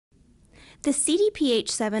The CDPH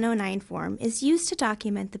 709 form is used to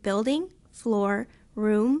document the building, floor,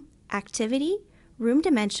 room, activity, room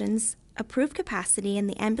dimensions, approved capacity, and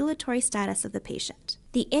the ambulatory status of the patient.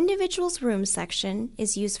 The Individuals Room section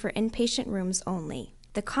is used for inpatient rooms only.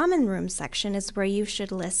 The Common Rooms section is where you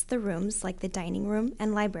should list the rooms like the dining room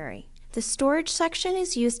and library. The Storage section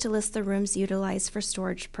is used to list the rooms utilized for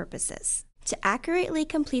storage purposes. To accurately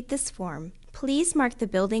complete this form, please mark the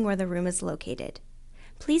building where the room is located.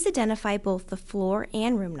 Please identify both the floor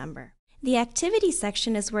and room number. The Activity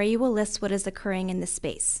section is where you will list what is occurring in the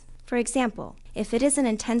space. For example, if it is an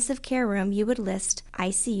intensive care room, you would list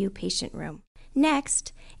ICU patient room.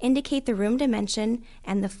 Next, indicate the room dimension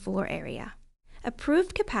and the floor area.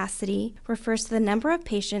 Approved capacity refers to the number of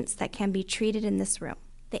patients that can be treated in this room.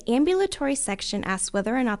 The Ambulatory section asks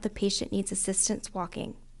whether or not the patient needs assistance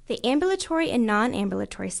walking. The Ambulatory and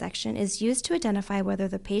Non-Ambulatory section is used to identify whether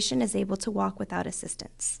the patient is able to walk without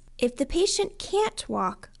assistance. If the patient can't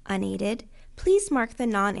walk unaided, please mark the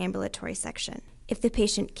Non-Ambulatory section. If the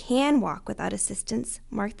patient can walk without assistance,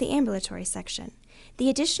 mark the Ambulatory section. The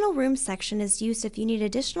Additional Room section is used if you need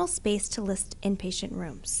additional space to list inpatient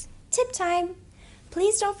rooms. Tip time!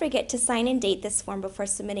 Please don't forget to sign and date this form before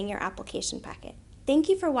submitting your application packet. Thank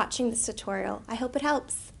you for watching this tutorial. I hope it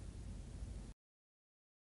helps.